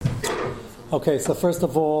Okay, so first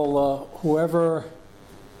of all, whoever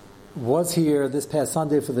was here this past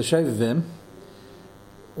Sunday for the Shovavim,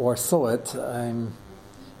 or saw it,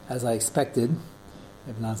 as I expected,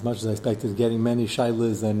 if not as much as I expected, getting many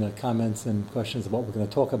shaylas and comments and questions about what we're going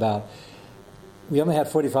to talk about. We only had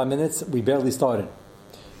 45 minutes. We barely started.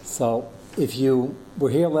 So if you were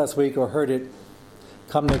here last week or heard it,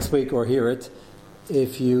 come next week or hear it.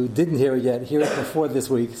 If you didn't hear it yet, hear it before this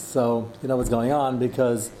week so you know what's going on,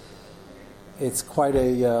 because it's quite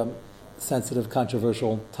a sensitive,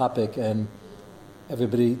 controversial topic, and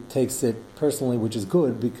everybody takes it personally, which is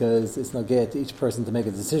good because it's no get to each person to make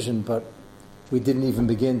a decision, but we didn't even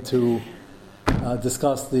begin to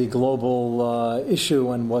discuss the global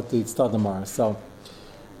issue and what the tzaddim are. So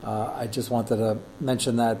I just wanted to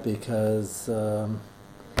mention that because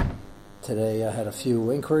today I had a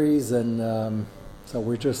few inquiries, and so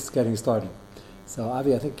we're just getting started. So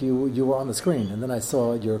Avi, I think you were on the screen, and then I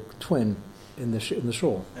saw your twin in the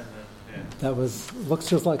shul. Yeah. That looks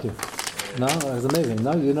just like you. No, it was amazing.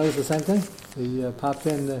 No, you noticed the same thing? He popped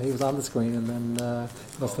in, he was on the screen, and then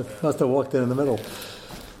must have walked in the middle.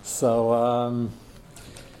 So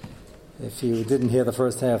if you didn't hear the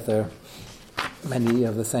first half there, many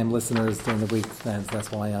of the same listeners during the week, and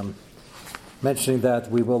that's why I'm mentioning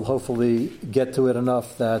that. We will hopefully get to it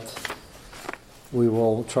enough that we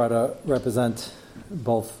will try to represent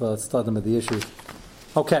both tzaddim of the issues.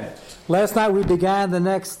 Okay, last night we began the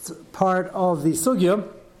next part of the sugya.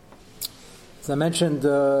 As I mentioned,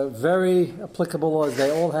 very applicable as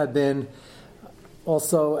they all have been.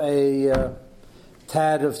 Also a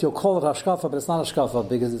tad of, you'll call it hashkafa, but it's not hashkafa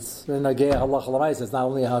because it's nageh halacha l'maisa. It's not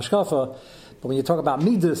only a hashkafa, but when you talk about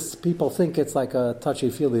midas, people think it's like a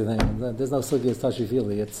touchy-feely thing. There's no sugya as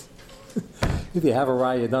touchy-feely. It's if you have a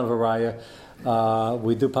raya, you don't have a raya.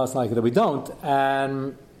 We do pass like it, or we don't,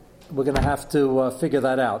 and we're going to have to figure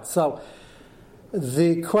that out. So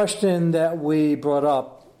the question that we brought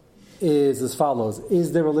up is as follows: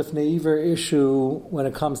 is there a lifnei iver issue when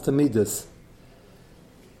it comes to midas?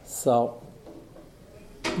 So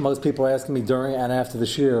most people are asking me during and after the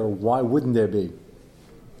shir, why wouldn't there be?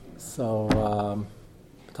 So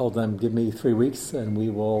I told them, give me 3 weeks and we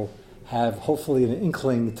will have hopefully an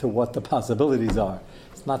inkling to what the possibilities are.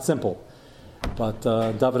 It's not simple. But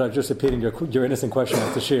David, I'm just repeating your innocent question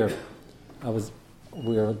at the shir.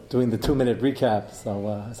 We were doing the 2-minute recap,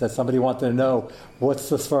 so I said somebody wanted to know what's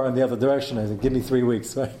the svara in the other direction. I said, give me 3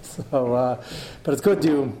 weeks, right? So, but it's good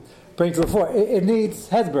you bring it to the fore. It needs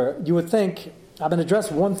hezber. You would think. I'm going to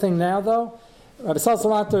address one thing now, though. Rabbi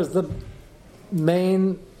Salsalanter is the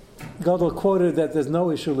main gadol quoted that there's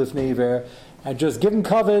no issue lifnei iver, and just give him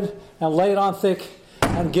kavod and lay it on thick,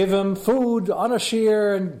 and give him food on a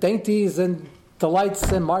shear and dainties and delights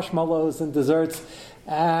and marshmallows and desserts.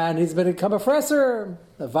 And he's been become a fresser,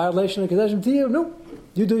 a violation of Kedeshim to you. No,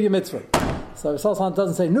 you do your mitzvah. So Salsan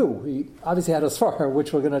doesn't say no. He obviously had a svara,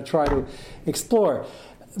 which we're going to try to explore.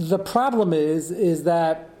 The problem is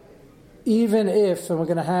that even if, and we're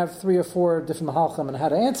going to have 3 or 4 different mahalchim and how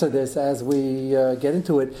to answer this as we get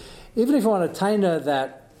into it, even if you want to taina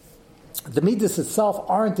that the midas itself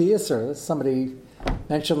aren't the isser, somebody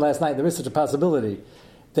mentioned last night, there is such a possibility.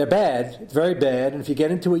 They're bad, it's very bad, and if you get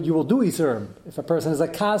into it, you will do isurim. If a person is a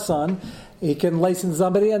kasan, he can lace in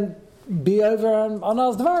somebody and be over on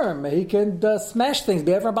al dvarim. He can smash things,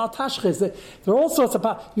 be over about tashchis. There are all sorts of...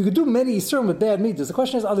 You could do many isurim with bad midas. The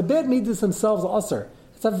question is, are the bad midas themselves usr?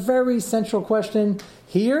 It's a very central question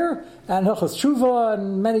here, and Hilchos Tshuva,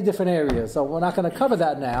 and many different areas. So we're not going to cover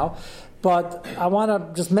that now. But I want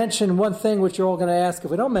to just mention one thing which you're all going to ask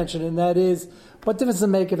if we don't mention it, and that is, what difference does it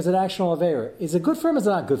make if it's an actual Aveira? Is it good for him or is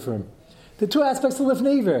it not good for him? The 2 aspects of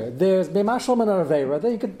Lifnei Iver. There's B'mashal and Aveira.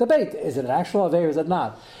 Then you could debate, is it an actual Aveira, is it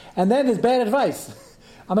not? And then there's bad advice.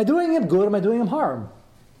 Am I doing him good, am I doing him harm?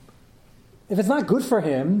 If it's not good for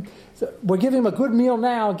him, so we're giving him a good meal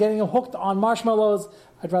now, getting him hooked on marshmallows.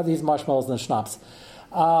 I'd rather use marshmallows than schnapps.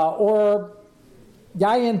 Or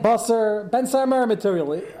Yayin, Basar, Ben Samer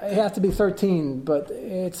material. It has to be 13, but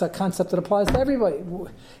it's a concept that applies to everybody.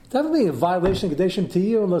 Definitely a violation of Kedeshim to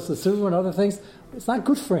you, unless the Suvu and other things. It's not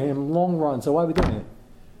good for him long run, so why are we doing it?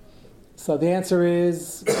 So the answer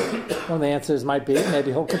is, one of the answers might be,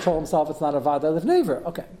 maybe he'll control himself, it's not a Vada Lifnei Iver.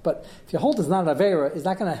 Okay, but if you hold it's not an Aveira, it's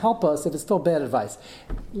not going to help us if it's still bad advice.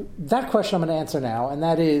 That question I'm going to answer now, and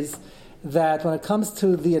that is, that when it comes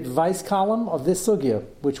to the advice column of this sugya,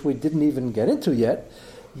 which we didn't even get into yet,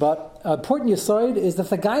 but important yesod is that if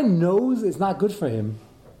the guy knows it's not good for him,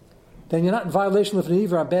 then you're not in violation of Lifnei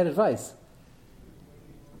Iver on bad advice.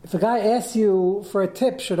 If a guy asks you for a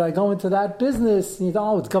tip, should I go into that business? And you go,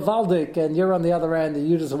 oh, it's gavaldik, and you're on the other end, and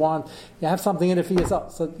you have something in it for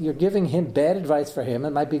yourself. So you're giving him bad advice for him. It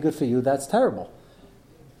might be good for you. That's terrible.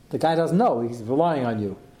 The guy doesn't know. He's relying on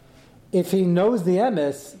you. If he knows the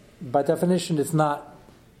emes, by definition, it's not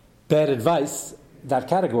bad advice, that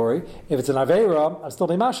category. If it's an Aveira, I'll still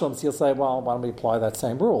be mashal. So he'll say, well, why don't we apply that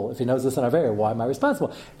same rule? If he knows it's an Aveira, why am I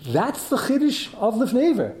responsible? That's the chiddush of Lifnei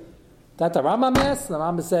Iver. That the Rambam asks, the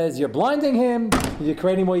Rambam says, you're blinding him, you're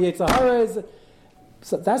creating more Yetzaharas.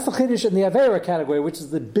 So that's the Chiddush in the Avera category, which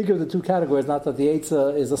is the bigger of the two categories, not that the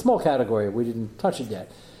Eitzah is a small category, we didn't touch it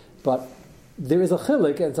yet. But there is a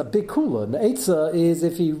Chilik, and it's a big Kula. And the Eitzah is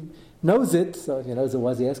if he knows it, so if he knows it,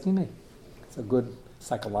 why is he asking me? It's a good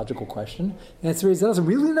psychological question. The answer is he doesn't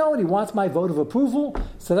really know it, he wants my vote of approval,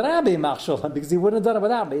 so that I'll be machshel, because he wouldn't have done it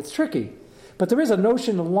without me. It's tricky. But there is a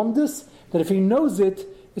notion in Lumdus that if he knows it,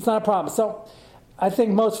 it's not a problem. So I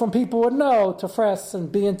think most from people would know to fresh and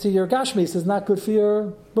be into your gashmis is not good for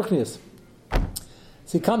your ruchnius. So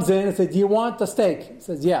he comes in and says, do you want a steak? He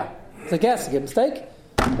says, yeah. It's like, yes, give him a steak.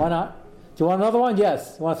 Why not? Do you want another one?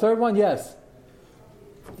 Yes. You want a third one? Yes.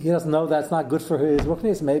 He doesn't know that's not good for his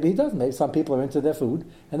ruchnius. Maybe he does. Maybe some people are into their food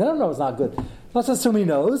and they don't know it's not good. Let's assume he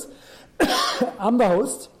knows. I'm the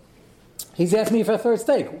host. He's asked me for a third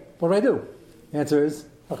steak. What do? The answer is,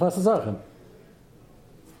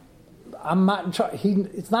 I'm not.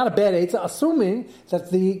 It's not a bad eitzah, assuming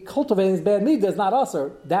that the cultivating is bad midah is not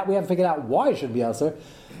usher. That we haven't figured out why it should be usher.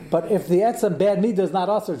 But if the etzah bad midah is not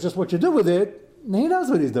usher, just what you do with it, he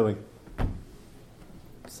knows what he's doing.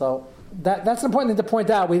 So that's an important thing to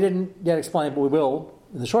point out. We didn't yet explain, but we will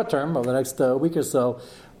in the short term over the next week or so.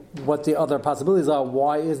 What the other possibilities are?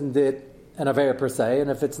 Why isn't it an avera per se?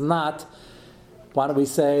 And if it's not, why don't we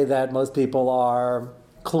say that most people are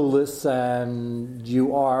clueless, and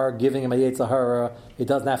you are giving him a Yetzirah. He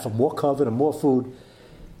doesn't have for more kavod and more food,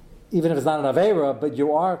 even if it's not an Aveira, but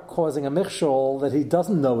you are causing a michshol that he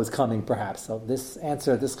doesn't know is coming, perhaps. So this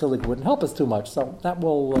answer, this chilik wouldn't help us too much. So that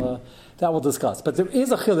we'll discuss. But there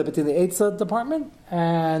is a chilik between the Eitzah department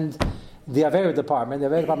and the Aveira department. The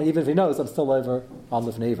Aveira department, even if he knows, I'm still over on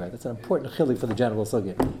Lifnei Iver. That's an important chilik for the general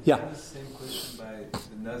sugya. Yeah. The same question by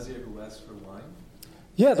the Nazir who asked for wine.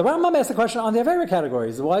 Yeah, the Rambam asked a question on the Avera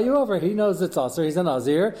categories. Why are you over? He knows it's Aser, he's a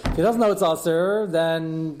Nazir. If he doesn't know it's Aser,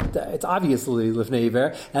 then it's obviously Lifnei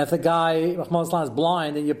Iver. And if the guy, Rahman Islam, is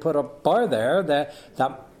blind and you put a bar there, that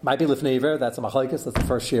might be Lifnei Iver. That's a Machlekes, that's the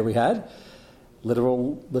first year we had.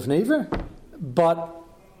 Literal Lifnei Iver. But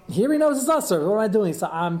here he knows it's Aser. What am I doing? So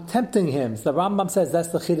I'm tempting him. So the Rambam says that's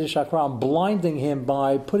the Chiddush Akra. I'm blinding him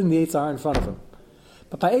by putting the Eitzah in front of him.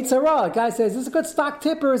 But by Eitzah, a guy says, is this a good stock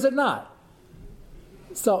tip or is it not?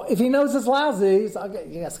 So if he knows it's lousy,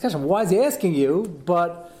 yes, question, why is he asking you?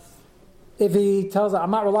 But if he tells,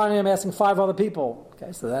 I'm not relying on him asking 5 other people,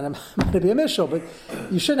 okay, so then it might be a mishal, but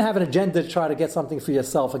you shouldn't have an agenda to try to get something for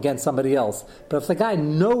yourself against somebody else. But if the guy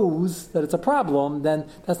knows that it's a problem, then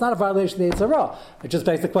that's not a violation of the Yitzhak. It just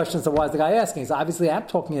begs the question, so why is the guy asking? So obviously I'm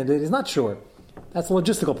talking into it, he's not sure. That's a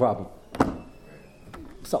logistical problem.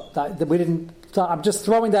 So I'm just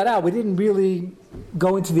throwing that out. We didn't really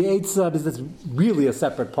go into the Eitzah because it's really a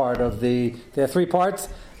separate part of there are 3 parts.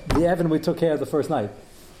 The Evan we took care of the first night.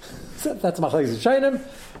 So that's Machlekes Shainim.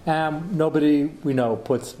 Nobody we know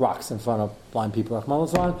puts rocks in front of blind people.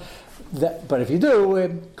 But if you do,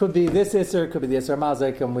 it could be this Isser, it could be the Isser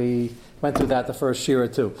Mazik, and we went through that the first year or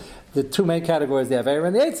two. The 2 main categories, the Aveira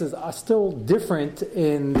and the Eitzahs, are still different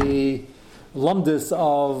in the lumdus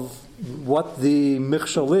of what the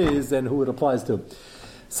michshol is and who it applies to.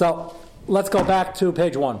 So let's go back to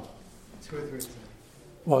page 1. 2 or 3.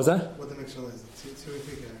 What was that? What the michshol is? 2 or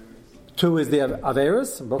 3 categories. 2 is the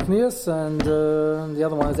Averis, Ruchnius, and the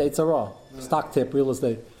other one is Eitzarah, stock tip, real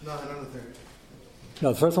estate. No, I don't know the third.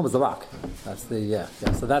 No, the first one was the rock. That's the, yeah.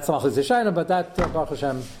 So that's the Machlekes Shainim, but that, Baruch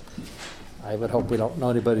Hashem, I would hope we don't know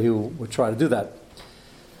anybody who would try to do that.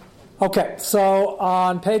 Okay, so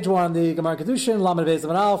on page 1, the Gemara Kedushin, Lamed Beis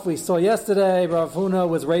and Alf, we saw yesterday, Rav Huna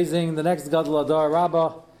was raising the next Gadol Adar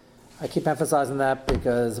Rabbah. I keep emphasizing that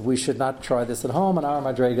because we should not try this at home in our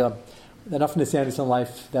Madrega. Enough Nisyanis in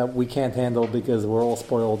life that we can't handle because we're all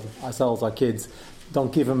spoiled, ourselves, our kids.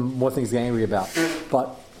 Don't give them more things to get angry about.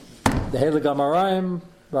 But the Heilig Amarayim,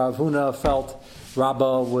 Rav Huna felt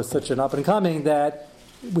Rabbah was such an up-and-coming that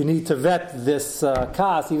we need to vet this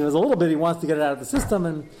kas. Even if it's a little bit, he wants to get it out of the system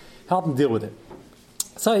and help him deal with it.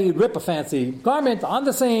 So he'd rip a fancy garment on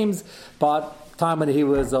the seams, but time when he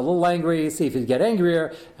was a little angry, see if he'd get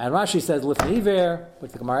angrier. And Rashi says, Lifnei Iver,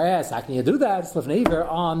 which the Gemara asks, how can you do that? It's Lifnei Iver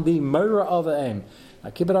on the murder of aim.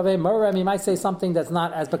 Kibbut of aim, murder, he might say something that's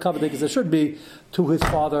not as bekavadik as it should be to his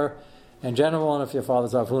father in general, and if your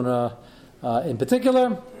father's Rav Huna in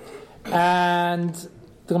particular. And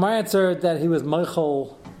the Gemara answered that he was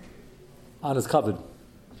meichel on his kavod.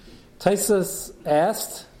 Taisus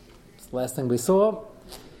asked, it's the last thing we saw.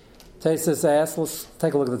 Taisus asked, let's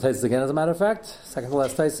take a look at the Taisus again, as a matter of fact. Second to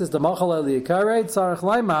last Taisus. The machal eli karei tzarich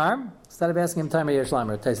laimar. Instead of asking him time of yesh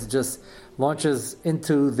laimar, Taisus just launches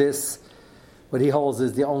into this, what he holds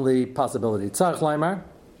is the only possibility. Tzarich laimar.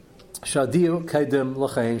 Shadiu kaidem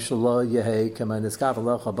l'chein shelo yehei kama niskav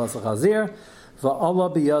alecha basa chazir va'ala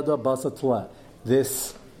biyada basa tleh.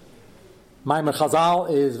 This Maimer Chazal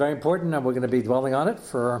is very important, and we're going to be dwelling on it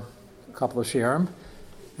for a couple of shiurim.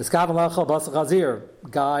 Niskav alecha basa chazir.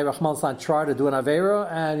 Guy Rahman San tried to do an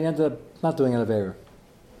avera, and he ended up not doing an avera.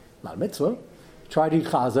 Not a mitzvah. Tried to eat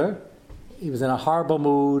chazer. He was in a horrible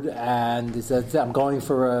mood, and he said, "I'm going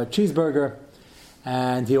for a cheeseburger."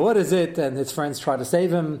 And he orders it, and his friends try to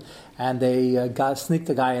save him, and they sneak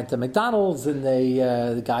the guy into McDonald's, and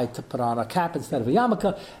the guy put on a cap instead of a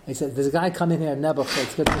yarmulke. He said, "There's a guy coming here, Nebuch.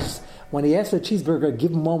 It's good. When he asks for a cheeseburger,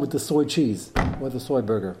 give him one with the soy cheese or the soy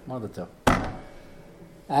burger, one of the two."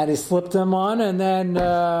 And he slipped him on, and then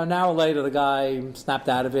an hour later, the guy snapped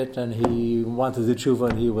out of it, and he wanted to do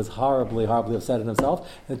tshuva, and he was horribly, horribly upset at himself.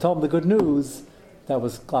 And told him the good news that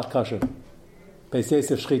was klak kosher, Beis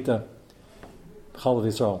Yosef shchita. Chol of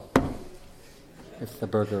Yisrael. If the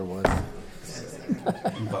burger was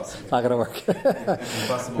not going to work.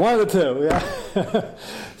 One of the two, yeah.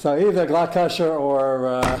 So either glak kosher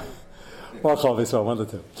or Chol of Yisrael, one of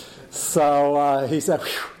the two. So he said,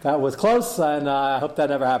 that was close, and I hope that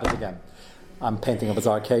never happens again. I'm painting a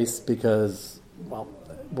bizarre case because, well,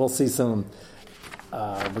 we'll see soon.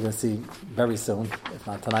 We're going to see very soon, if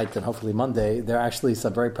not tonight, then hopefully Monday. There are actually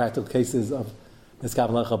some very practical cases of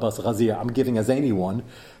I'm giving a zany one,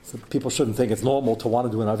 so people shouldn't think it's normal to want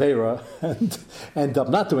to do an avera and end up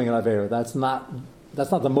not doing an avera. That's not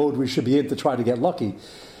the mode we should be in to try to get lucky.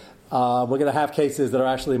 We're going to have cases that are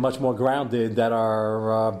actually much more grounded, that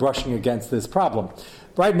are brushing against this problem.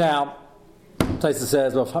 Right now, Taisa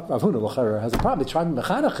says, well, Rav Huna has a problem. He's trying to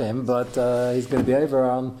mechanech him, but he's going to be over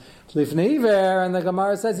on Lifnei Iver, and the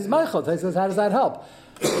Gemara says he's Michael. Taisa says, how does that help?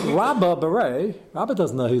 Rabba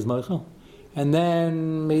doesn't know he's Michael. And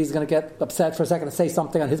then he's going to get upset for a second and say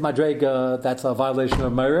something on his madrega that's a violation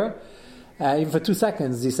of Meira. Even for 2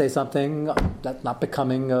 seconds, you say something that's not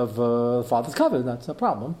becoming of father's kavod. That's a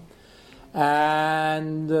problem.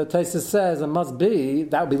 And Taisus says it must be,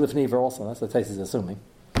 that would be Lifnei Iver also. That's what Taisus is assuming.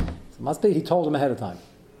 So it must be he told him ahead of time.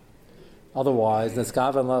 Otherwise, the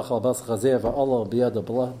Skaven Lechal Bas Chazir Va'olo Biyad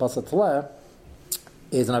Basa Tleh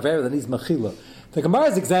is an avera that needs mechila. The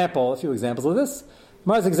Gemara's example, a few examples of this.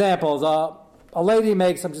 Gemara's example is a lady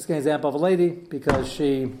makes, I'm just giving an example of a lady because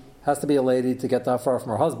she has to be a lady to get that far from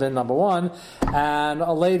her husband, number one. And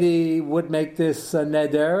a lady would make this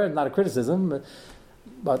neder, and not a criticism,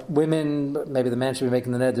 but women, maybe the man should be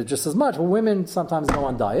making the neder just as much. Well, women sometimes go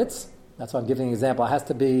on diets. That's why I'm giving an example. It has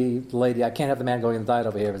to be the lady. I can't have the man going on a diet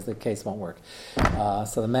over here because the case won't work.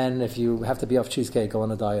 So the men, if you have to be off cheesecake, go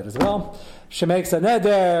on a diet as well. She makes a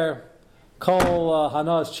neder, kol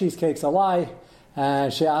hanas cheesecake's a lie,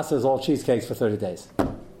 and she asks all cheesecakes for 30 days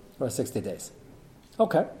or 60 days.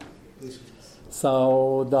 Okay.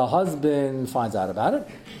 So the husband finds out about it,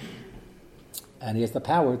 and he has the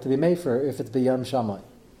power to be made for if it's b'yom shamay.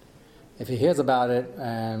 If he hears about it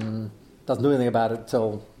and doesn't do anything about it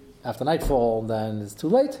till after nightfall, then it's too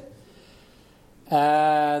late.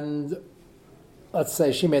 And let's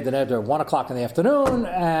say she made the neder at 1 o'clock in the afternoon,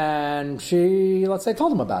 and she, let's say,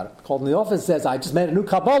 told him about it. Called in the office, says, I just made a new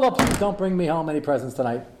Kabbalah, please don't bring me home any presents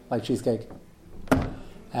tonight, like cheesecake.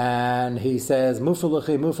 And he says,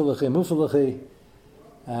 Mufalachi, Mufalachi, Mufalachi.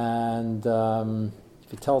 And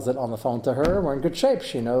if he tells it on the phone to her, we're in good shape.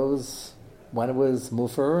 She knows when it was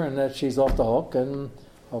Mufer and that she's off the hook, and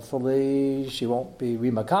hopefully she won't be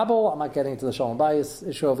remakabel. I'm not getting into the shalom bayis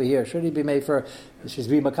issue over here. Should he be made for, she's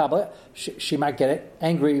remakabel, she might get it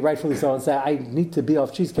angry, rightfully so, and say, I need to be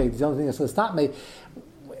off cheesecake. It's the only thing that's going to stop me.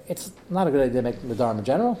 It's not a good idea to make the dharma in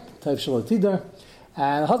general. And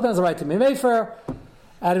the husband has a right to be made for,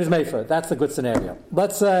 and he was made for it. That's a good scenario.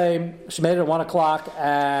 Let's say she made it at 1 o'clock,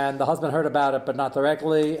 and the husband heard about it, but not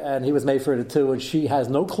directly, and he was made for it at 2, and she has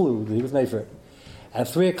no clue that he was made for it. At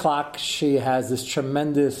 3 o'clock, she has this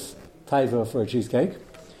tremendous taiva for a cheesecake,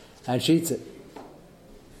 and she eats it.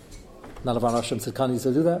 None of our Nashim Sitkani used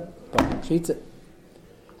to do that, but she eats it.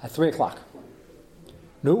 At 3 o'clock.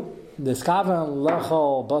 No, Niskaven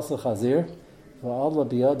lechol basa chazir, v'adla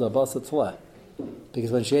biyada basa tleh.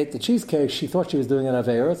 Because when she ate the cheesecake, she thought she was doing an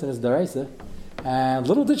averos and it's deraisa. And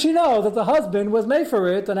little did she know that the husband was made for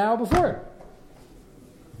it an hour before.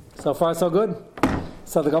 So far, so good.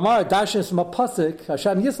 So the Gemara dashes from a pasuk,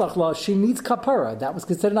 Hashem Yislach La, she needs kapara. That was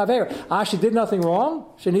considered an avera. She did nothing wrong.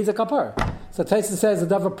 She needs a kapara. So Taisa says the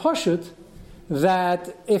davar pashut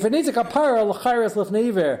that if it needs a kapara, l'chayres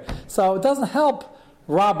lifneiver. So it doesn't help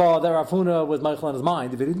Rabbah that Rav Huna was Michael in his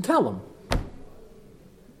mind if he didn't tell him.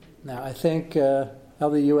 Now I think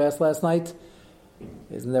Elder, you asked last night.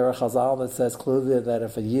 Isn't there a chazal that says clearly that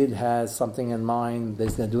if a yid has something in mind that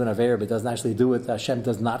he's going to do an avera but doesn't actually do it, Hashem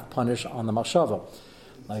does not punish on the machshava,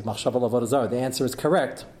 like machshava l'avodah zarah? The answer is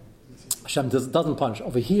correct. Hashem doesn't punish.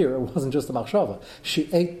 Over here, it wasn't just the machshava. She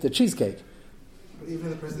ate the cheesecake. But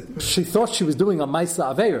even the person, She thought she was doing a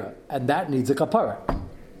maisa avera, and that needs a kapara.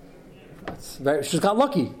 She's got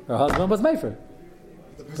lucky. Her husband was mefer.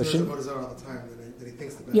 the person does avodah zarah all the time, that he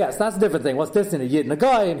thinks the best. Yes, that's a different thing. What's this in a yid and a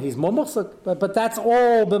guy, and he's more muksuk, but that's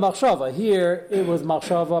all b'machshava. Here, it was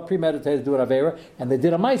machshava, premeditated, do an avera, and they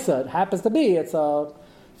did a maisa. It happens to be, it's a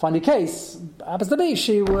funny case. It happens to be,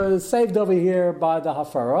 she was saved over here by the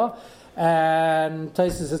hafara, and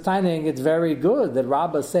Taisus is finding it's very good that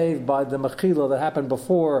Rabbah saved by the mechila that happened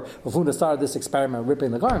before Rav Huna started this experiment,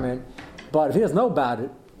 ripping the garment. But if he doesn't know about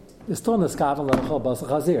it, it's still in the skav and l'chol basa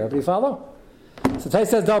chazir. Everybody follow? So Tais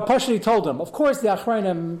says, the Pashani told him. Of course, the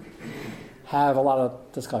Achronim have a lot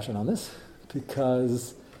of discussion on this,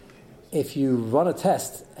 because if you run a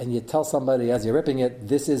test and you tell somebody as you're ripping it,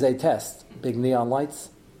 this is a test, big neon lights,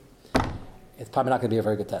 it's probably not going to be a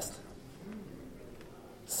very good test.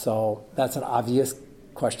 So that's an obvious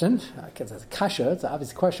question. I guess it's a kasha. It's an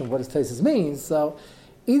obvious question. What does Taisus mean? So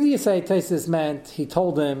either you say Taisus meant he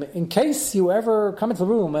told him, in case you ever come into the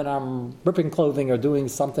room and I'm ripping clothing or doing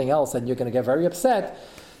something else and you're going to get very upset,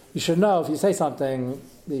 you should know if you say something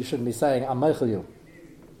that you shouldn't be saying, I'm meichel you.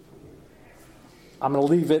 I'm going to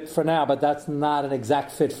leave it for now, but that's not an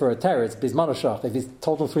exact fit for a teretz. Bismanoshach. If he's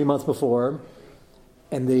told him 3 months before,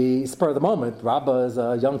 in the spur of the moment, Rabbah is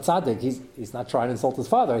a young tzaddik. He's not trying to insult his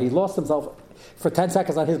father. He lost himself for 10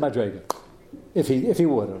 seconds on his madrega. If he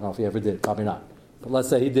would. I don't know if he ever did. Probably not. But let's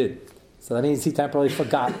say he did. So that means he temporarily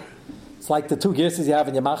forgot. It's like the 2 girses you have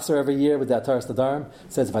in your machzor every year with the Ataras Nadarim.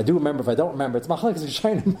 It says, if I do remember, if I don't remember, it's machlekes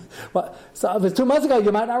v'shainim. Well, so if it's 2 months ago,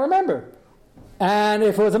 you might not remember. And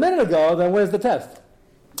if it was a minute ago, then where's the test?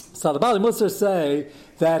 So the Bali Musar say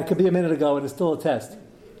that it could be a minute ago and it's still a test. Do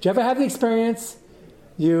you ever have the experience?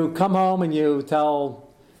 You come home and you tell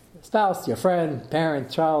your spouse, your friend,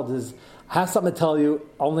 parent, child, I have something to tell you,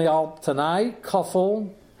 only tonight,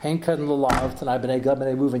 kafel, Henka and Lulav, tonight, B'nai Gad,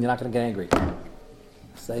 B'nai Move, and you're not going to get angry.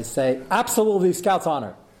 So they say, absolutely, Scout's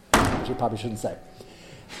honor. Which you probably shouldn't say.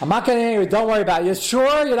 I'm not getting angry, don't worry about it. You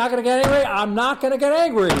sure you're not going to get angry? I'm not going to get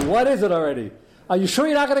angry. What is it already? Are you sure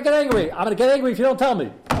you're not going to get angry? I'm going to get angry if you don't tell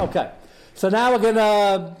me. Okay. So now we're going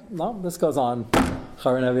to, this goes on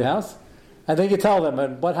in every house. And then you tell them,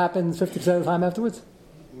 and what happens 50% of the time afterwards?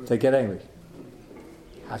 They get angry.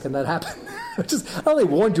 How can that happen? I only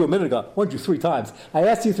warned you a minute ago. I warned you 3 times. I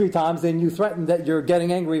asked you 3 times, and you threatened that you're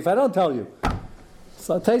getting angry if I don't tell you.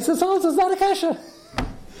 So Tais says, it's not a kasha.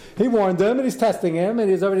 He warned him, and he's testing him, and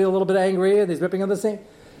he's already a little bit angry, and he's ripping on the same.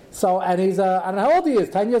 So, and he's, I don't know how old he is,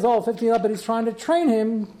 10 years old, 15 years old, but he's trying to train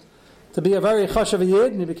him to be a very chashav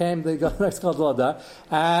yid, and he became the next gadol.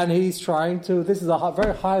 And he's trying to, this is a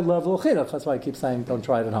very high level of chinuch. That's why I keep saying, don't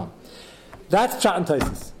try it at home. That's Pshat and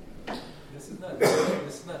Taisus. This is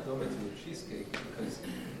not doma to a cheesecake, because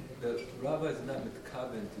the rabbi is not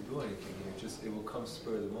mitkaven to do anything here. It will come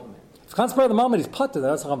spur of the moment. If it comes spur of the moment, he's put to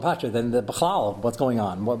that's Champatra, then the b'chlal, what's going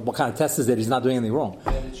on? What kind of test is it? He's not doing anything wrong.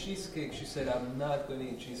 And the cheesecake, she said, I'm not going to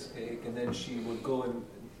eat cheesecake, and then she would go and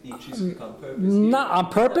eat cheesecake on purpose. Not on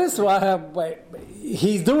purpose? Well,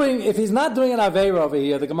 he's doing, if he's not doing an Aveira over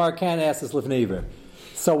here, the Gemara can't ask this Lifneiver.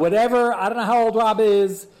 So whatever, I don't know how old Rob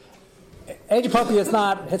is, age appropriate it's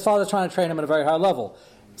not, his father's trying to train him at a very high level.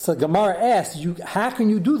 So Gemara asks, how can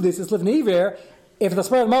you do this? It's Lifneiver. If the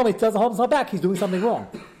spur of the moment he doesn't hold himself back, he's doing something wrong.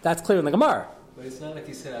 That's clear in the Gemara. But it's not like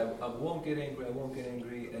he said, I won't get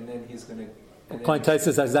angry, and then he's going to... According to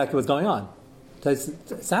Taisus, that's exactly what's going on.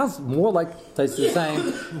 It sounds more like Taisus is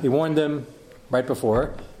saying he warned him right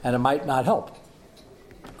before, and it might not help.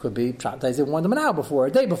 Could be Taisus warned him an hour before,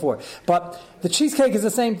 a day before. But the cheesecake is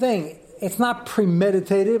the same thing. It's not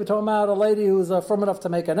premeditated. We're talking about a lady who's firm enough to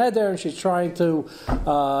make an eder, and she's trying to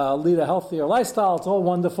lead a healthier lifestyle. It's all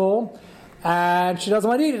wonderful. And she doesn't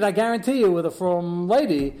want to eat it. I guarantee you, with a firm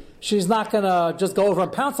lady, she's not going to just go over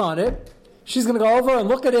and pounce on it. She's going to go over and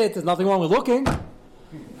look at it. There's nothing wrong with looking.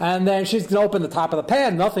 And then she's going to open the top of the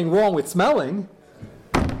pan, nothing wrong with smelling.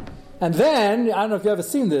 And then, I don't know if you've ever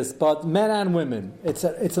seen this, but men and women, it's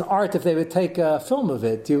an art if they would take a film of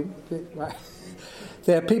it.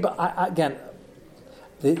 There are people,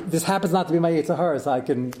 this happens not to be my Yetzer Hara, so I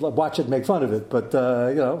can watch it and make fun of it, but,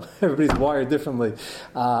 everybody's wired differently.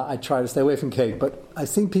 I try to stay away from cake, but I've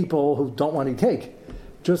seen people who don't want to eat cake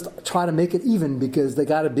just try to make it even because they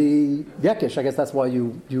got to be yekish. I guess that's why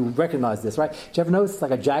you recognize this, right? Did you ever notice it's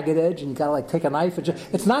like a jagged edge and you got to take a knife?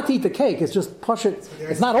 It's not to eat the cake, it's just push it.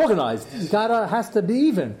 It's not organized. Has to be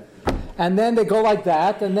even. And then they go like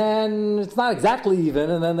that, and then it's not exactly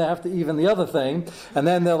even, and then they have to even the other thing, and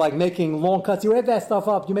then they're like making long cuts. You add that stuff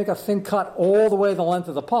up, you make a thin cut all the way the length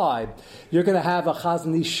of the pie, you're going to have a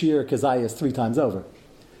Chazon Ish Shir Kazayas 3 times over.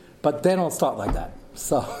 But they don't start like that.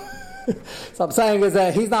 So I'm saying is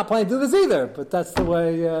that he's not planning to do this either, but that's the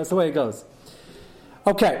way it goes.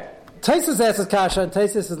 Okay, Taisus asks this kasha, and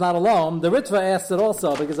Taisus is not alone. The Ritva asks it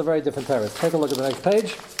also because of a very different terrorist. Take a look at the next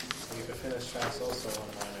page. You can finish Shas also one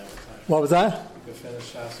line at a time. What was that? You can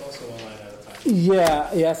finish Shas also one line at a time.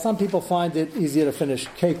 Yeah. Some people find it easier to finish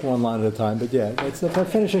cake one line at a time, but yeah, it's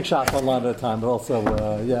finishing shot one line at a time. But also,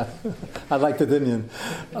 I like the Dinyan.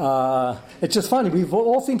 It's just funny. We've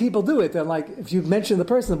all seen people do it. And like, if you mention the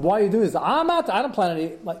person, why are you doing this? I don't plan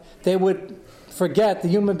any. Like, they would forget the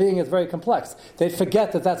human being is very complex. They'd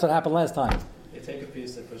forget that that's what happened last time. They take a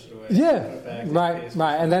piece, they push it away. Yeah, right,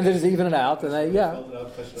 and then they just even it out, and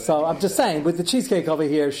So I'm just saying, with the cheesecake over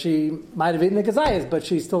here, she might have eaten the kazayas, but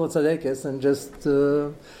she's still a tzaddikus, and just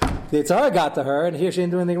the Yitzhara got to her, and here she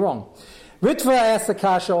didn't do anything wrong. Ritva asks the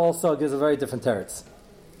kasha also gives a very different teretz.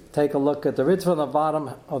 Take a look at the Ritva on the bottom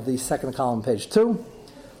of the second column, page 2.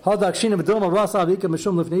 Hadakshina b'dulma rasa avika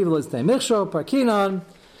mishum lifnei is temichsho parkinan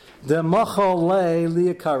de machol le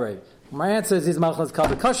liakare. My answer is these machlas called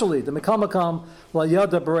the kashali, the mikamakam la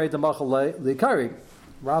yada bere the machal le liakare.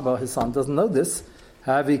 Rabba, his son, doesn't know this.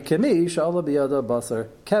 Havi kimi shala biyada basar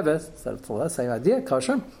keves. That's the same idea.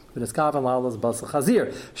 Kosher. But it's kavan lalas basar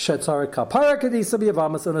chazir. Shetzar kapara kedisa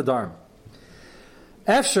biyavamas unadarm.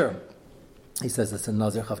 Efsher. He says it's in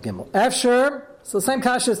Nazir Chav Gimel. Efsher. So the same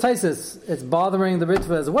kasha as Taisus. It's bothering the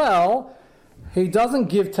Ritva as well. He doesn't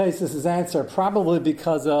give Taisus his answer, probably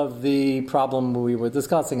because of the problem we were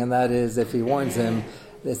discussing, and that is if he warns him,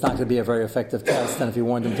 it's not going to be a very effective test, and if he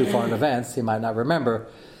warned him too far in advance, he might not remember.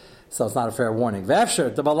 So it's not a fair warning.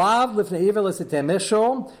 V'efsher, the balav lifnei iver l'sitei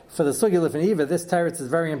mishol, for the sugi lifnei iver, this teretz is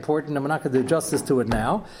very important, and we're not going to do justice to it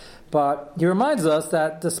now. But he reminds us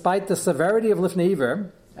that despite the severity of lifnei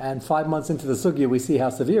iver, and 5 months into the sugya we see how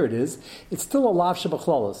severe it is, it's still a lav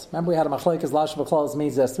shebachlolos. Remember we had a machlekes, lav shebachlolos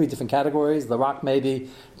means there's 3 different categories, the rock maybe,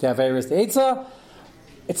 the averis, the eitzah,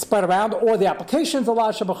 it's spread around, or the applications of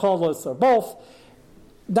lav shebachlolos, or both.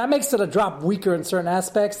 That makes it a drop weaker in certain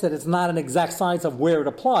aspects, that it's not an exact science of where it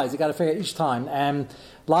applies. You got to figure out each time. And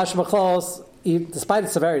lav shebachlolos, despite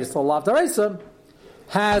its severity, it's still lav d'oraisa,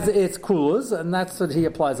 has its kulas, and that's what he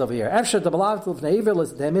applies over here. Efsher dabalav l'fnei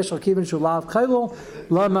is the mishal kivin shulav kailo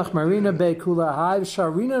la machmarina be kula hayv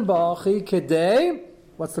sharina ba'achi kedei.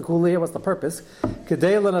 What's the kula here? What's the purpose?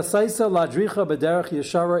 Kedei l'nasaisa ladricha b'derech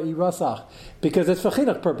yeshara irasach, because it's for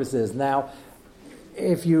chinuch purposes. Now,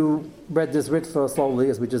 if you read this ritva slowly,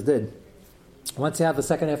 as we just did, once you have the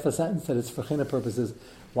second half of the sentence that it's for chinuch purposes,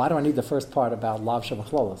 why do I need the first part about lav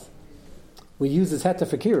shabachlolos? We use this heter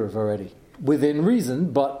for kiruv already, within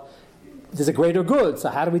reason, but there's a greater good. So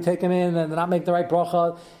how do we take them in and not make the right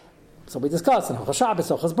bracha? So we discuss in Hilchos Shabbos,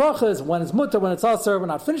 Hilchos Brachas, when it's mutter, when it's aser. We're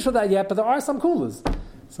not finished with that yet, but there are some kulas.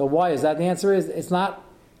 So why is that? The answer is it's not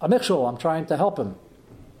a mikshul. I'm trying to help him.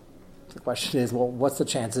 The question is, well, what's the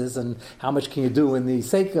chances, and how much can you do in the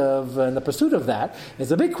sake of and the pursuit of that?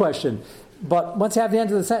 It's a big question. But once you have the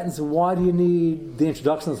end of the sentence, why do you need the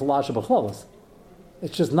introduction to Lasha B'chlolos?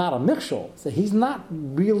 It's just not a mikshul. So he's not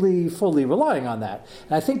really fully relying on that.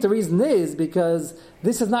 And I think the reason is because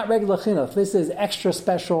this is not regular chinuch. This is extra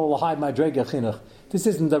special high madrega chinuch. This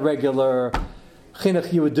isn't the regular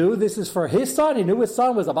chinuch you would do. This is for his son. He knew his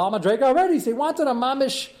son was a bal madrega already, so he wanted a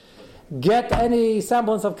mamish get any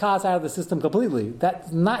semblance of kas out of the system completely.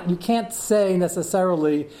 That's not, you can't say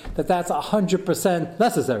necessarily that that's 100%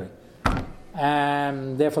 necessary.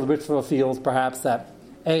 And therefore the Ritva feels perhaps that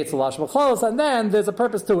it's a lash b'chlos, and then there's a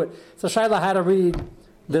purpose to it. So Shaila had to read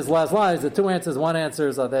this last line. The 2 answers, 1 answer,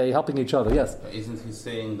 are they helping each other? Yes? Isn't he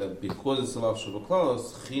saying that because it's a lash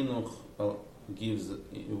b'chlos, chinuch gives,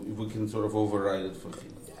 we can sort of override it for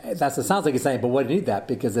chinuch? That's what it sounds like he's saying, but why do you need that?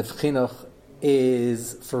 Because if chinuch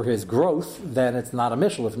is for his growth, then it's not a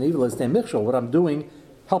mishul. If an evil is named mishul, what I'm doing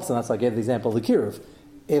helps him. That's why I gave the example of the kiruv.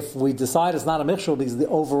 If we decide it's not a mishul because the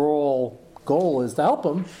overall goal is to help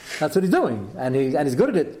him, that's what he's doing. And he's good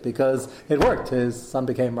at it because it worked. His son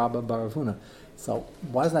became Rabbi Bar Huna. So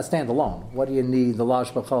why doesn't that stand alone? What do you need the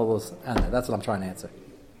Lash B'cholos? And that's what I'm trying to answer.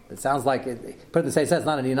 It sounds like, put it in the same sense,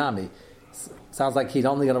 not an inami. Sounds like he's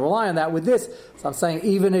only going to rely on that with this. So I'm saying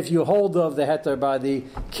even if you hold of the heter by the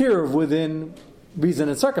kirv within reason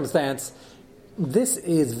and circumstance, this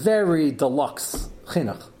is very deluxe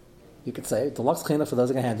chinuch. You could say deluxe chinuch for those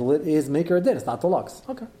who can handle it is maker or din. It's not deluxe.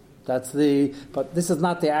 Okay. But this is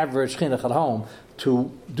not the average chinuch at home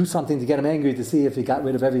to do something to get him angry to see if he got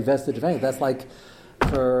rid of every vestige of anything. That's like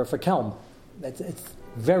for Kelm. It's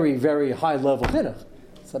very, very high level chinuch.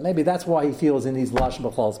 So maybe that's why he feels in these Lashon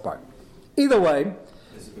B'chal's part. Either way,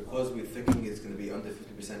 is it because we're thinking it's going to be under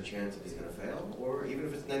 50% chance that he's going to fail, or even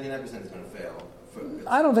if it's 99% he's going to fail?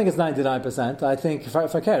 I don't think it's 99%. I think, if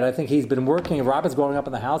I cared, I think he's been working. Robin's growing up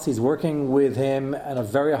in the house. He's working with him at a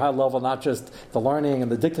very high level, not just the learning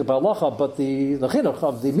and the diktat b'halacha, but the chinuch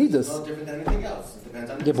of the midas. It's no different than anything else. It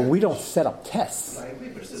depends on the percentage. But we don't set up tests. I agree,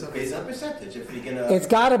 but it's based on percentage. If you're gonna, it's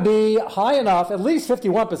got to be high enough, at least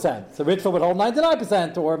 51%. So Ritva would hold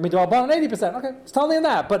 99%, or Midrabanan 80%. Okay, it's totally in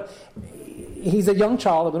that. But he's a young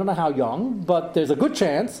child. We don't know how young, but there's a good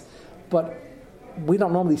chance. But we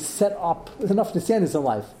don't normally set up enough to stand this in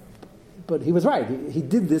life. But he was right. He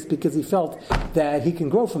did this because he felt that he can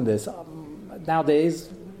grow from this. Nowadays,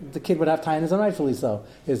 the kid would have tinnitus, and rightfully so.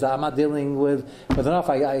 I'm not dealing with enough.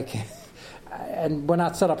 I can't, and we're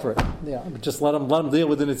not set up for it. Yeah, just let him deal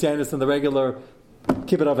with the tinnitus and the regular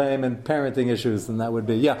kibbut of aim and parenting issues, and that would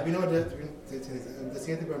be You know what? Does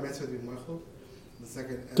he have to be a with Michael?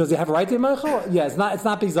 Does he have a right to be Meichel? Yeah, it's not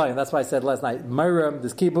Bizayin. That's why I said last night. Meira,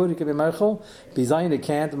 this kibbut, he can be Meichel. Bizayin, he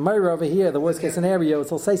can't. Meira over here, the worst case scenario is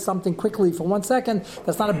he'll say something quickly for 1 second.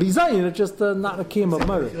 That's not a Bizayin, it's just not a kiyum of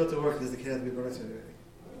Meira. If you go to work, does the kid have to be Baruch?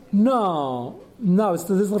 No, it's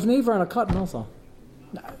there's Lefnever and a cotton also.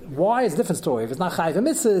 Why is a different story. If it's not Chayv and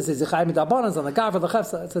Mitzvahs, is it Chayv and Dabbanans on the Gav or the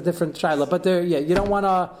Chefsa, it's a different Shaila. But you don't want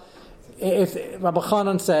to. If Rabbi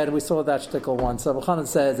Chanan said, we saw that shtickle once, Rabbi Chanan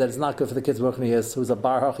says that it's not good for the kid's ruchnius who's a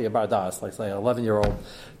bar hachi, a bar das, like say an 11-year-old,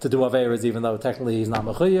 to do averas even though technically he's not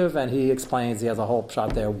mechuyev, and he explains, he has a whole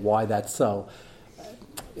shot there why that's so.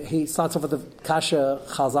 He starts off with the kasha,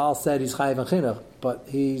 Chazal said he's chayiv and chinuch, but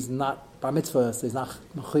he's not bar mitzvah, so he's not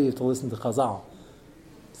mechuyev to listen to Chazal.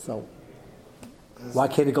 So, why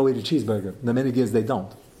can't he go eat a cheeseburger? The minute is they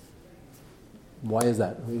don't. Why is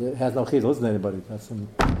that? He has no chiyuv to listen to anybody. That's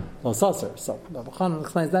no saucer. So Rabbi Chanan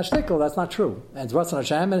explains that shtickle. That's not true. And it's Ratzon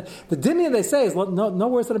Hashem. And the dimion they say is no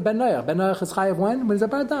worse than a Ben Noach. Ben Noach is chayav when he's a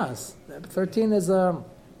bar das. 13 is a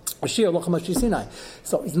shir lochem Sinai.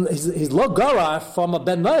 So he's lo gara from a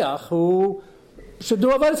Ben Noach who should do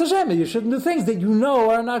avodas Hashem. You shouldn't do things that you know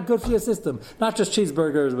are not good for your system. Not just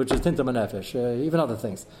cheeseburgers, which is tintam and nefesh, even other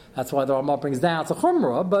things. That's why the Ramah brings down. It's a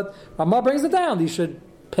chumrah, but Ramah brings it down. You should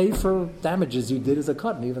pay for damages you did as a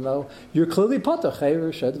cotton, even though you're clearly potter.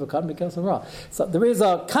 So there is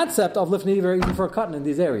a concept of lifneiver even for a cotton in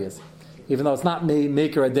these areas, even though it's not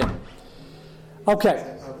maker a din.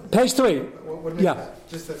 Okay, page 3. What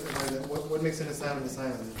makes an assignment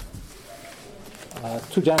assignment?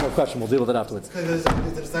 Too general question. We'll deal with it afterwards. Because it's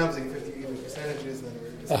an assignment 50 even percentages.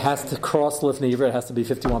 It has to cross lifneiver. It has to be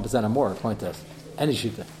 51% or more. According to us, any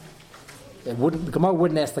shita. The Gemara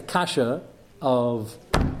wouldn't ask the kasha of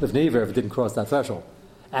lifneiver if it didn't cross that threshold,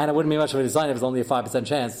 and it wouldn't be much of a design if it was only a 5%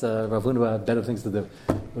 chance. Rav Huna had better things to do.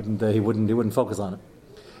 He wouldn't focus on it.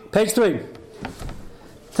 Page 3.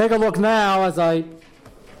 Take a look now, as I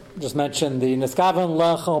just mentioned, the Neskavan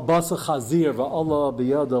Lechal Basa Chazir Va'Allah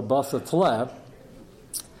B'Yoda Basa Tleh.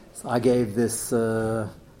 So I gave this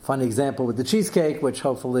funny example with the cheesecake, which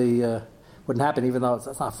hopefully wouldn't happen, even though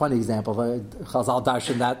it's not a funny example. Chazal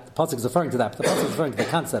Darshan that the pasuk is referring to that, but the pasuk is referring to the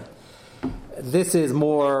concept. This is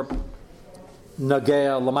more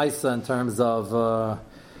nagea lamaisa in terms of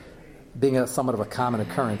being somewhat of a common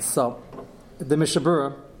occurrence. So, the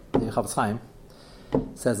Mishabura, the Chavetz Chaim,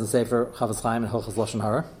 says in Sefer Chavetz Chaim and Hilchos Lashon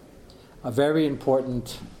Hara, a very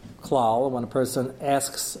important klal when a person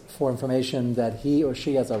asks for information that he or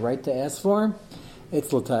she has a right to ask for.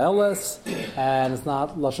 It's l'ta'eles, and it's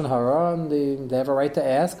not Lashon Hara, and they have a right to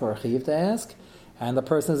ask or a chiyuv to ask. And the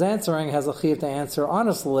person who's answering has a chiyuv to answer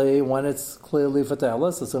honestly when it's clearly for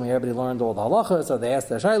ta'eles, assuming everybody learned all the halachas, or they asked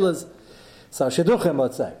their shaylas. So shidduchim,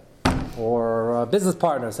 let's say, or a business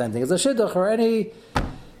partner sending as a shidduch, or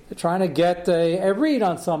they're trying to get a read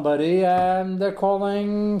on somebody, and they're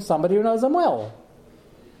calling somebody who knows them well.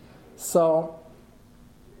 So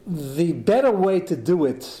the better way to do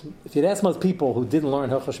it, if you'd ask most people who didn't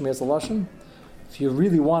learn Hilchos Shmiras Lashon, if you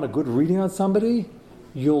really want a good reading on somebody,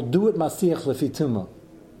 you'll do it Masiach Lefi Tumah.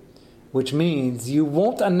 which means you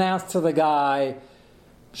won't announce to the guy,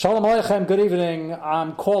 Shalom Aleichem, good evening,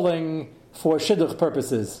 I'm calling for shidduch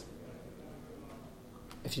purposes.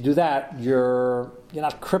 If you do that, you're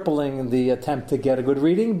not crippling the attempt to get a good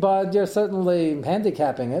reading, but you're certainly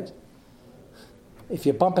handicapping it. If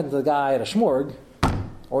you bump into the guy at a shmurg,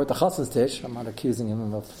 or at the chassan's tish, I'm not accusing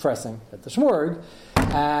him of fressing, at the shmurg,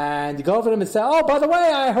 and you go over to him and say, oh, by the way,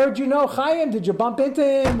 I heard you know Chaim, did you bump into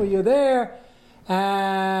him, were you there?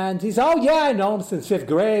 And he says, oh yeah, I know him since 5th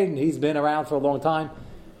grade, and he's been around for a long time.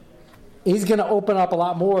 He's going to open up a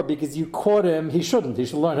lot more because you caught him, he should learn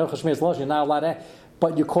Hilchos Shmiras Lashon, you're not allowed to,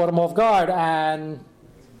 but you caught him off guard, and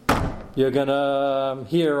you're going to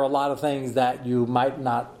hear a lot of things that you might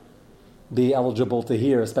not be eligible to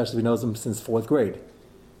hear, especially if he knows him since 4th grade.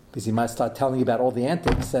 Because he might start telling you about all the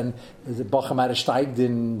antics, and the Bochem might have steiged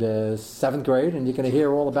in the 7th grade, and you're going to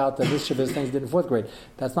hear all about the mischievous things he did in 4th grade.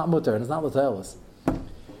 That's not mutter, and it's not l'te'elis.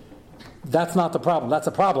 That's not the problem. That's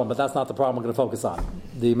a problem, but that's not the problem we're going to focus on.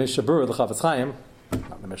 The Mishnah Berurah, the Chafetz Chaim,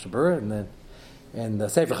 not the Mishnah Berurah, in the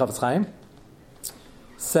Sefer Chafetz Chaim,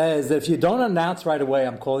 says that if you don't announce right away,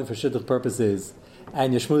 I'm calling for shidduch purposes,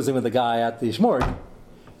 and you're schmoozing with the guy at the shmurg,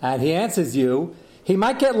 and he answers you, he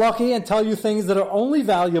might get lucky and tell you things that are only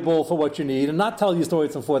valuable for what you need and not tell you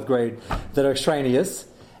stories from 4th grade that are extraneous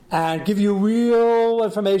and give you real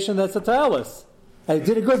information that's a ta'elis. And he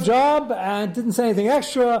did a good job and didn't say anything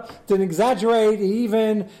extra, didn't exaggerate. He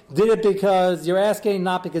even did it because you're asking,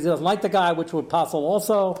 not because he doesn't like the guy, which would possible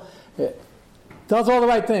also. It does all the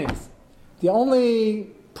right things. The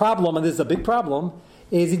only problem, and this is a big problem,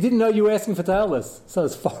 is he didn't know you were asking for ta'elis. So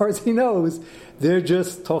as far as he knows, they're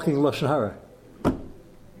just talking Lashon Hara.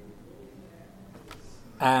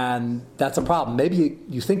 And that's a problem. Maybe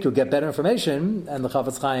you think you'll get better information, and the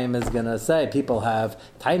Chafetz Chaim is going to say, people have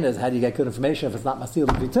tainas, how do you get good information if it's not Masil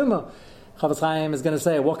V'Tuma? Chafetz Chaim is going to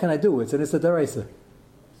say, what can I do? It's an Issa D'Oraisa.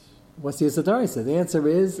 What's the Issa D'Oraisa? The answer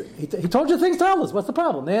is, he told you things, tell us. What's the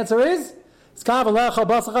problem? The answer is, he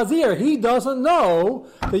doesn't know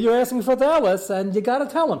that you're asking for ta'elis, and you got to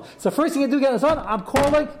tell him. So first thing you do, get his son, I'm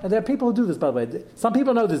calling, and there are people who do this, by the way. Some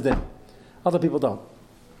people know this din. Other people don't.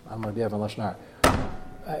 I'm going to be having Lashon Hara.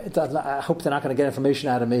 I hope they're not going to get information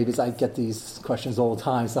out of me because I get these questions all the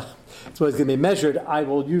time. So it's always going to be measured. I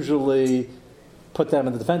will usually put them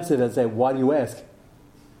in the defensive and say, why do you ask?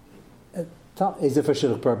 Is it for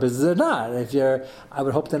shidduch purposes or not? I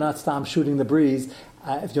would hope they're not shooting the breeze.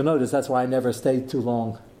 If you'll notice, that's why I never stay too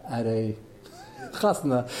long at a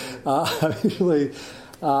chasna. Usually,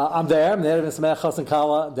 I'm there to Samech Chassan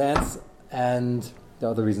Kala, dance, and there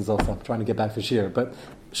are other reasons also. I'm trying to get back for shir. But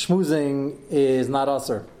schmoozing is not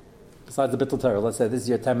usher. Besides the bittul Torah, let's say this is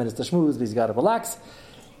your 10 minutes to schmooze, because you got to relax.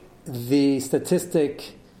 The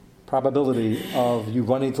statistic probability of you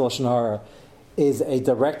running to Lashon Hara is a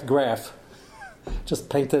direct graph, just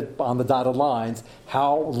painted on the dotted lines.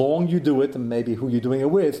 How long you do it, and maybe who you're doing it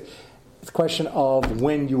with. It's a question of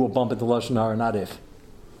when you will bump into Lashon Hara, not if.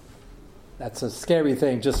 That's a scary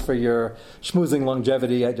thing just for your schmoozing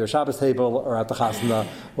longevity at your Shabbos table or at the chasna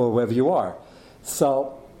or wherever you are.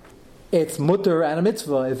 So it's mutter and a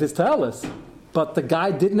mitzvah if it's ta'elis, but the guy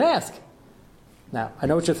didn't ask. Now, I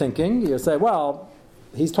know what you're thinking. You say, well,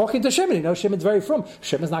 he's talking to Shimon. You know, Shimon's very frum.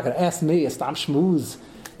 Shimon's not going to ask me a stam shmooze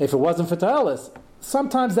if it wasn't for ta'elis.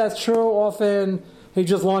 Sometimes that's true. Often he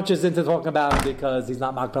just launches into talking about it because he's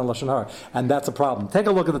not makban Lashon Hara, and that's a problem. Take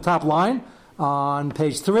a look at the top line on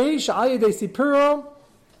page 3. Sha'al yedei sipuro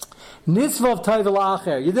nisvav tayvel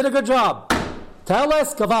acher. You did a good job.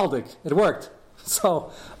 Ta'elis gavaldik. It worked.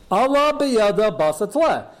 So, Allah biyada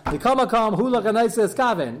basatleh. Nikamakam hu laganaisa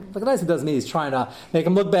eskavin. Laganaisa doesn't mean he's trying to make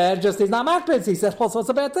him look bad, just he's not makbid. He said all sorts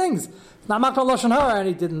of bad things. He's not makbid Lashon Hara, and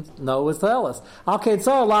he didn't know his ta'elis. Al-Kaid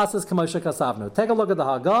Tzar lasas kamosha kasavnu. Take a look at the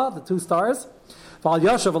Haggah, the 2 stars. Val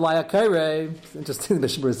yashav alaya kairei. It's interesting, the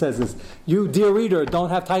Mishnah says this. You, dear reader, don't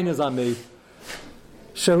have tainas on me.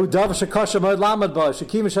 Shehu dav shekasha mod lamad ba.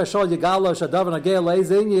 Shekim shashol yigalo shadav nagei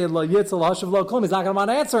leizinyi lo yitzel hashav lo klum. He's not going to want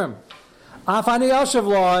to answer him. Afani Yashav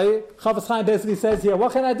Loi, Chafetz Chaim basically says here,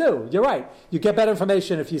 what can I do? You're right. You get better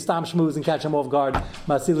information if you stam shmooze and catch him off guard.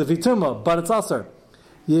 Masila Vituma, but it's usher.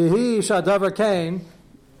 Yehi Shadavar Kain.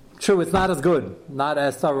 True, it's not as good, not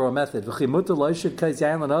as thorough a method. Can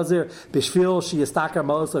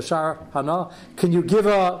you give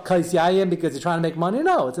a kais yayin because you're trying to make money?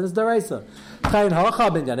 No, it's in his deraisa.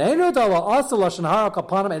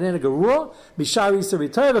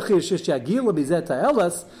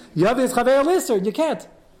 You can't,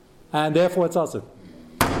 and therefore it's also.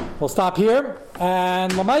 We'll stop here,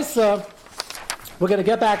 and Lamaisa, we're going to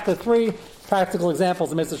get back to 3 practical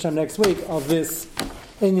examples of Mr. Shem next week of this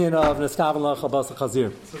Inyan of Neskavan Lach Abasa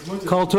Chazir. So it's much- Kol